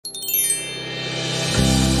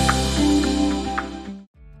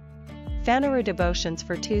Phaneroo Devotions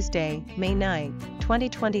for Tuesday, May 9,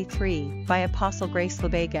 2023, by Apostle Grace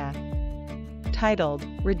Lubega. Titled,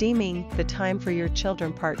 Redeeming the Time for Your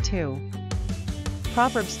Children Part 2.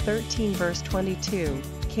 Proverbs 13 verse 22,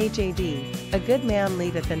 KJV, A good man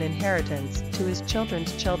leaveth an inheritance to his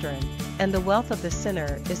children's children, and the wealth of the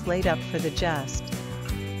sinner is laid up for the just.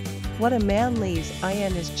 What a man leaves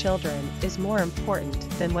in his children is more important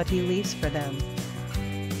than what he leaves for them.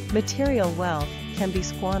 Material wealth can be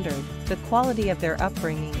squandered, the quality of their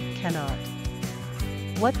upbringing cannot.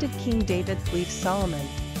 What did King David leave Solomon?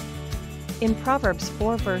 In Proverbs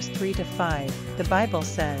 4 verse 3-5, the Bible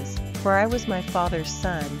says, For I was my father's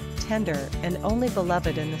son, tender and only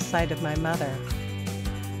beloved in the sight of my mother.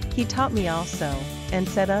 He taught me also, and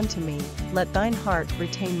said unto me, Let thine heart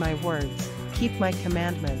retain my words, keep my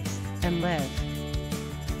commandments, and live.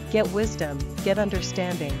 Get wisdom, get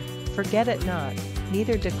understanding, forget it not,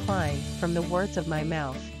 neither decline from the words of my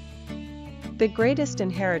mouth. The greatest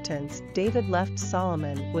inheritance David left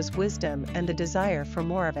Solomon was wisdom and the desire for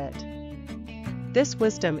more of it. This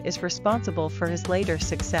wisdom is responsible for his later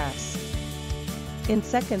success. In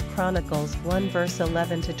 2 Chronicles 1 verse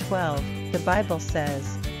 11-12, the Bible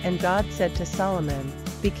says, And God said to Solomon,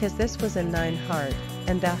 Because this was in thine heart,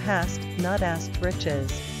 and thou hast not asked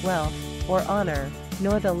riches, wealth, or honor,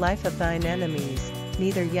 nor the life of thine enemies,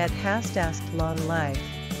 neither yet hast asked long life,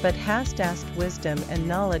 but hast asked wisdom and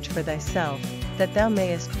knowledge for thyself, that thou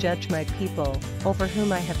mayest judge my people, over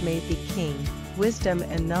whom I have made thee king. Wisdom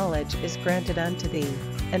and knowledge is granted unto thee,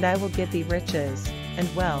 and I will give thee riches,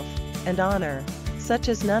 and wealth, and honor, such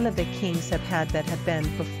as none of the kings have had that have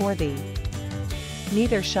been before thee.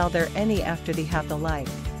 Neither shall there any after thee have the like.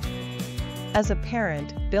 As a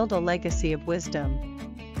parent, build a legacy of wisdom.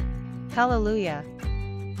 Hallelujah!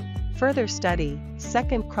 Further study,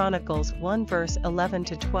 2 Chronicles 1 verse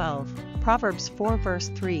 11-12, Proverbs 4 verse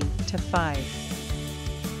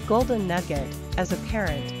 3-5. Golden nugget, as a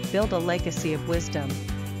parent, build a legacy of wisdom.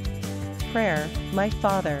 Prayer, My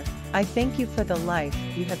Father, I thank you for the life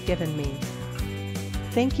you have given me.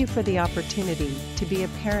 Thank you for the opportunity to be a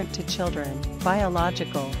parent to children,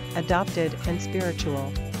 biological, adopted and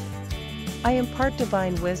spiritual. I impart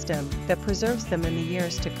divine wisdom that preserves them in the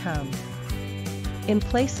years to come. In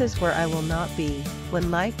places where I will not be,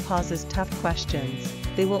 when life poses tough questions,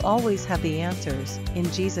 they will always have the answers. In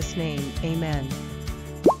Jesus' name, Amen.